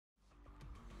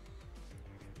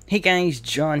Hey guys,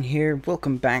 John here.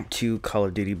 Welcome back to Call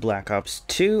of Duty Black Ops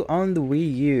 2 on the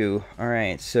Wii U.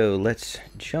 Alright, so let's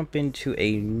jump into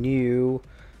a new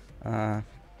set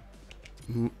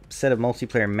of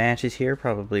multiplayer matches here.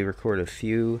 Probably record a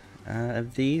few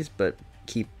of these, but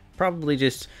keep probably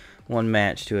just one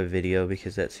match to a video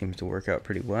because that seems to work out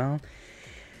pretty well.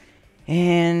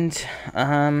 And,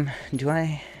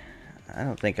 I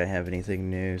don't think I have anything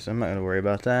new, so I'm not going to worry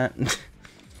about that.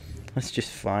 Let's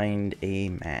just find a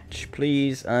match,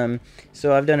 please.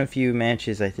 So I've done a few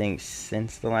matches, I think,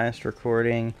 since the last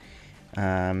recording.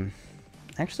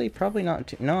 Actually, probably not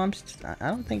too... No, I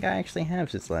don't think I actually have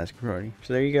since the last recording.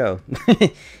 So there you go.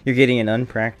 You're getting an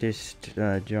unpracticed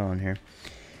John here.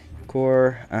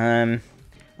 Core. I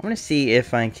want to see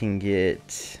if I can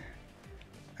get...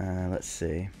 let's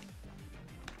see.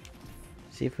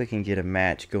 See if we can get a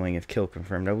match going if kill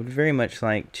confirmed. I would very much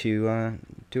like to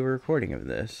do a recording of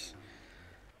this.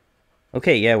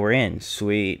 Okay, yeah, we're in.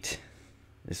 Sweet.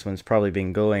 This one's probably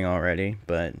been going already,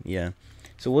 but yeah.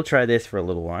 So we'll try this for a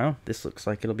little while. This looks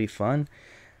like it'll be fun.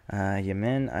 Yeah,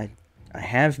 man, I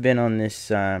have been on this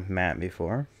map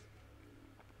before.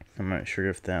 I'm not sure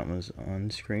if that was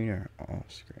on screen or off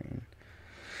screen.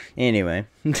 Anyway.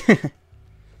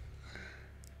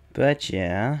 But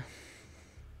yeah.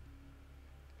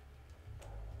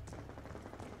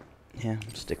 Yeah,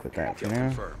 stick with that for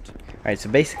now. Alright, so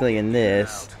basically in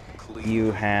this,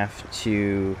 you have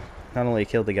to not only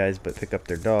kill the guys, but pick up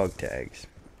their dog tags.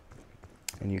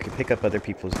 And you can pick up other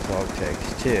people's dog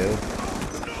tags, too.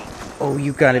 Oh,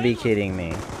 you gotta be kidding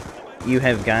me. You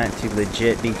have got to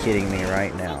legit be kidding me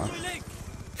right now.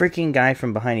 Freaking guy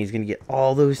from behind, he's gonna get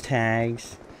all those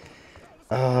tags.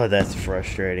 Oh, that's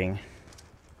frustrating.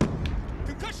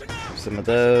 Some of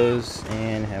those,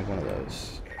 and have one of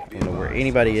those. I don't know where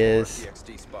anybody is.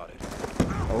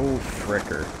 Oh,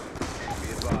 fricker.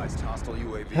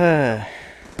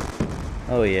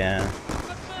 Oh yeah.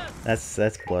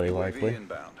 That's bloody likely.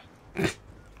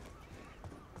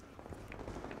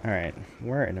 Alright,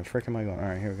 where in the frick am I going?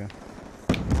 Alright, here we go.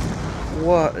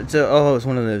 What? Oh, it's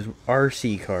one of those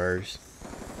RC cars.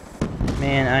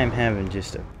 Man, I'm having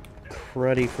just a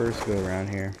cruddy first go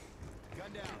around here.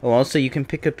 Oh, also you can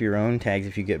pick up your own tags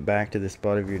if you get back to the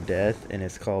spot of your death, and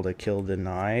it's called a kill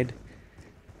denied.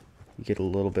 You get a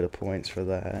little bit of points for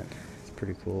that. It's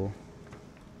pretty cool.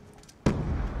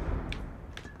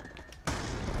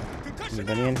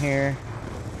 Anybody in here?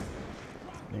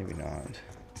 Maybe not.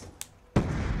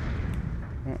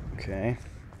 Okay.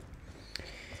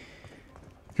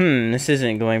 This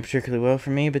isn't going particularly well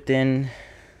for me, but then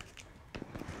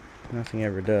nothing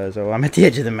ever does. Oh, I'm at the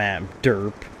edge of the map.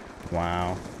 Derp.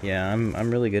 Wow. Yeah,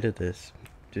 I'm really good at this.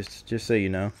 Just so you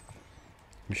know.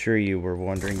 I'm sure you were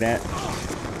wondering that.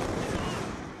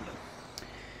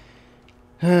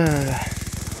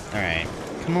 Alright.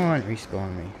 Come on,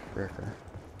 respawn me, fricker.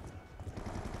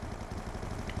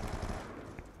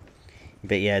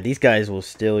 But yeah, these guys will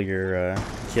steal your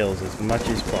kills as much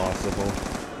as possible.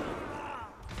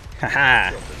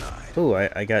 Haha! Ooh,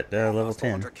 I got level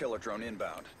 10.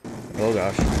 Oh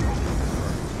gosh.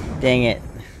 Dang it.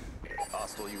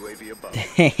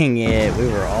 Dang it, we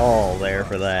were all there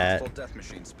for that.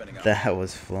 That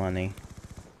was funny.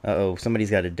 Uh-oh,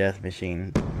 somebody's got a death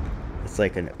machine. It's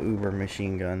like an Uber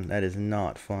machine gun. That is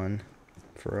not fun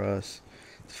for us.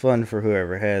 It's fun for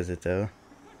whoever has it, though.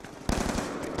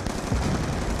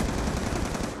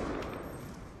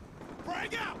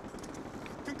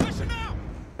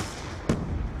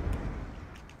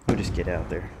 We'll just get out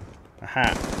there.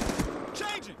 Aha!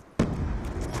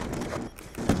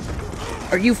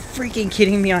 Are you freaking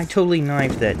kidding me? I totally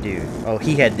knifed that dude. Oh,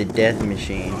 he had the death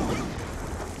machine.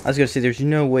 I was gonna say, there's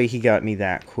no way he got me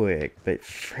that quick, but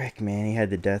frick, man, he had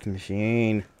the death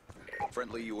machine.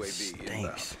 Friendly UAV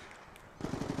Stinks.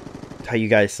 How you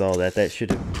guys saw that? That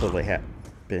should have totally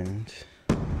happened.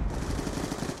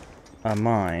 On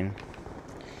mine.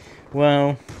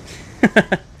 Well,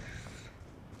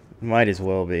 might as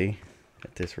well be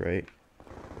at this rate.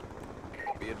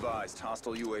 Be advised,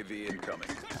 hostile UAV incoming.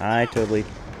 I totally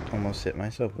almost hit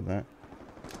myself with that.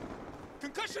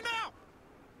 Concussion out!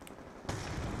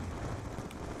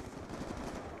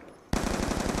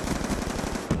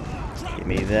 Give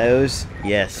me those.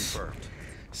 Yes.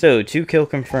 So, 2 kill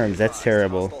confirmed. That's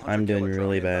terrible. I'm doing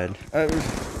really bad. Oh,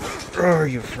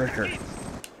 you fricker.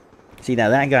 See, now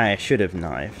that guy I should have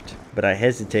knifed, but I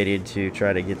hesitated to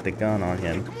try to get the gun on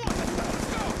him.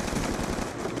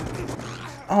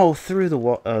 Oh, through the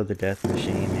wall. Oh, the death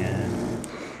machine, yeah.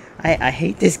 I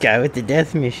hate this guy with the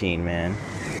death machine, man.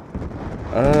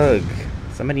 Ugh.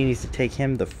 Somebody needs to take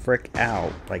him the frick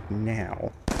out, like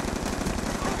now.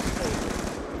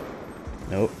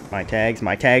 Nope. My tags.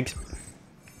 My tags.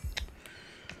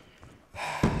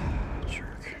 Jerk.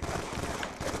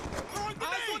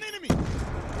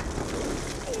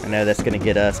 I know that's gonna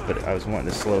get us, but I was wanting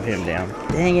to slow him down.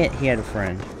 Dang it, he had a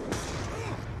friend.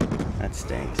 That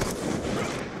stinks.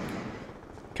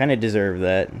 Kinda deserved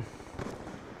that.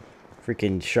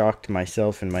 Freaking shocked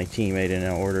myself and my teammate in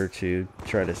order to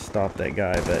try to stop that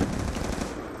guy, but...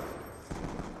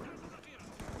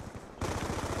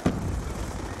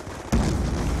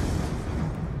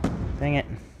 Dang it.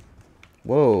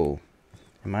 Whoa.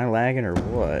 Am I lagging or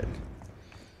what?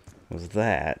 Was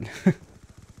that?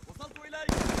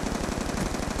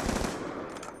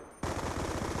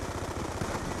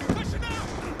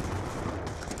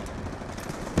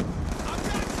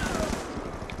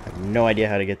 No idea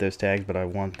how to get those tags, but I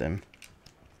want them.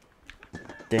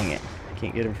 Dang it. I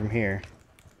can't get them from here.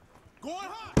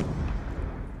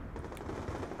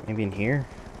 Maybe in here?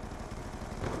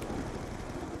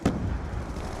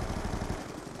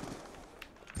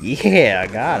 Yeah,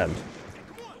 I got him.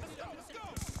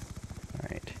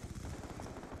 Alright.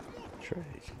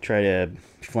 Try to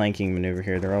flanking maneuver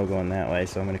here. They're all going that way,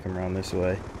 so I'm going to come around this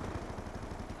way.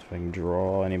 So I can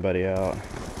draw anybody out.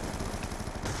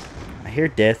 I hear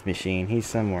Death Machine. He's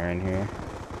somewhere in here.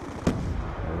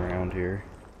 Around here.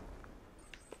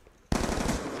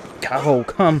 Oh,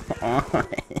 come on.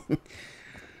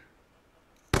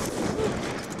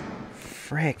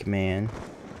 Frick, man.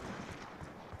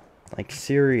 Like,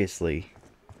 seriously.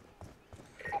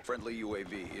 Friendly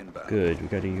UAV inbound. Good, we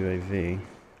got a UAV.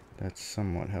 That's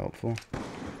somewhat helpful.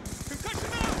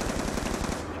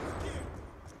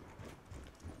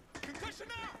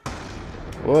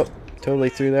 Whoop. Totally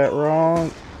threw that wrong.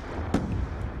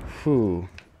 Whew.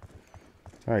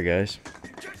 Sorry, guys.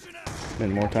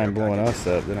 Spend more time blowing us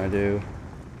up than I do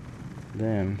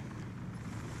them.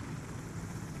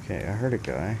 Okay, I heard a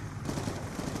guy.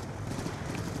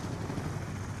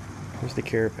 Where's the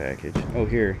care package? Oh,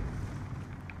 here.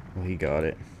 Oh, he got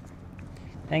it.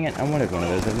 Dang it, I wanted one of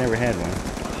those. I've never had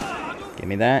one. Give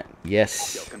me that.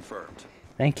 Yes.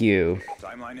 Thank you.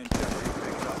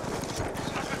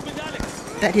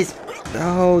 That is...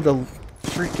 Oh, the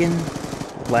freaking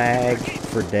lag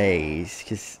for days.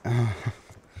 Because...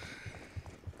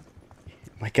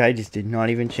 my guy just did not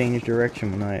even change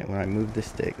direction when I moved the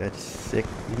stick. That's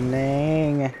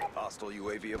sickening. Hostile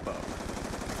UAV above.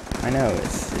 I know,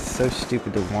 it's so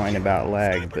stupid to whine about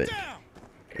lag, but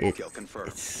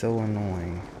it's so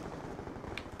annoying.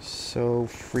 So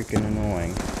freaking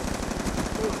annoying.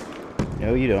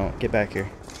 No, you don't. Get back here.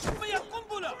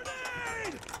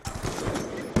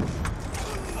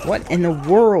 What in the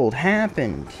world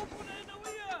happened?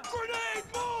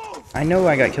 I know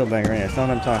I got killed by a grenade. That's not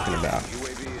what I'm talking about.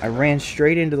 I ran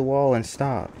straight into the wall and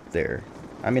stopped there.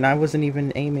 I mean, I wasn't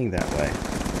even aiming that way.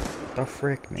 What the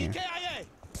frick, man? Gosh.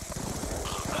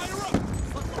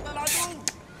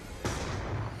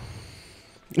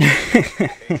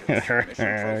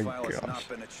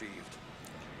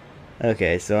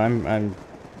 Okay, so I'm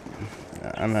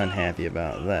unhappy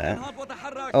about that.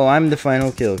 Oh, I'm the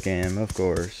final kill cam, of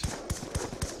course.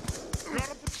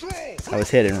 I was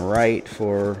heading right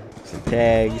for some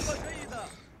tags.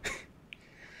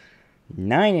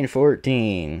 9 and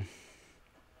 14.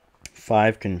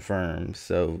 5 confirmed,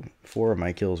 so 4 of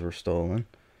my kills were stolen.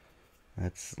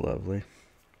 That's lovely.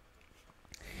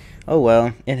 Oh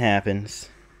well, it happens.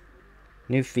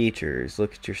 New features.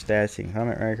 Look at your stats and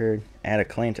comment record. Add a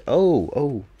clan to...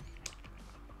 Oh!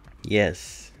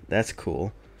 Yes, that's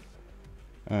cool.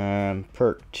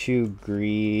 Perk 2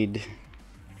 greed.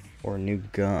 Or new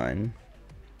gun.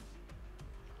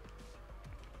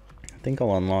 I think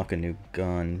I'll unlock a new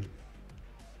gun.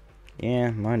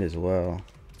 Yeah, might as well.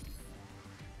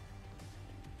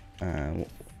 I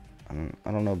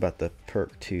don't know about the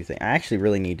perk 2 thing. I actually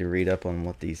really need to read up on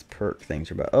what these perk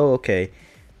things are about. Oh, okay.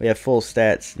 We have full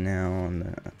stats now on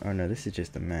the... Oh, no, this is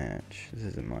just a match. This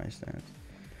isn't my stats.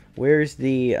 Where's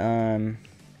the,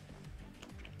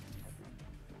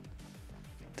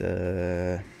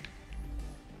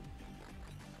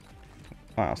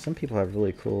 Wow, some people have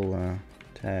really cool,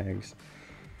 tags.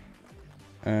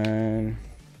 Oh,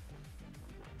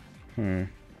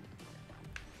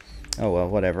 well,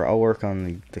 whatever. I'll work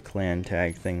on the clan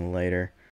tag thing later.